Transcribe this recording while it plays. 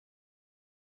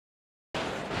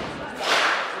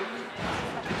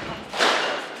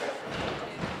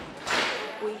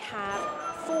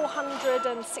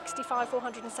465,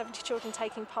 470 children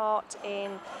taking part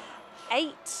in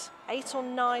eight or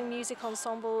nine music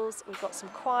ensembles. We've got some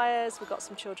choirs, we've got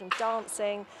some children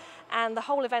dancing, and the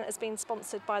whole event has been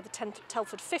sponsored by the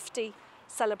Telford 50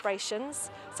 celebrations.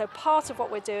 So part of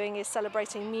what we're doing is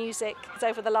celebrating music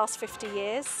over the last 50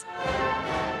 years.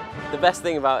 The best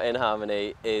thing about In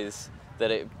Harmony is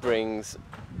that it brings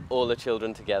all the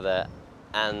children together,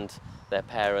 and their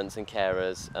parents and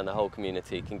carers and the whole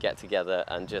community can get together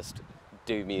and just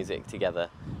do music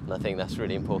together, and I think that's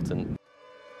really important.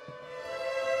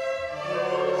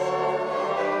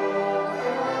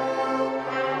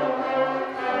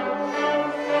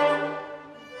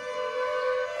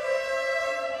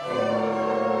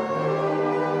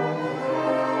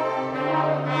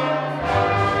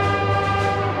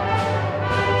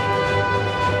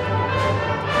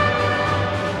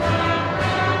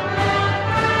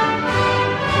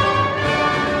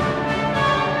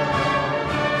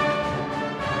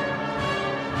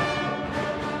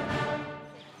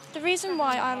 The reason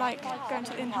why I like going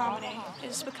to In Harmony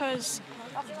is because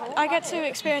I get to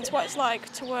experience what it's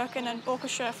like to work in an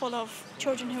orchestra full of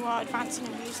children who are advancing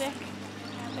in music.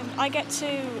 And I get to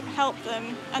help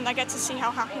them, and I get to see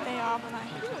how happy they are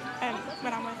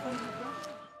when I'm with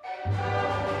them.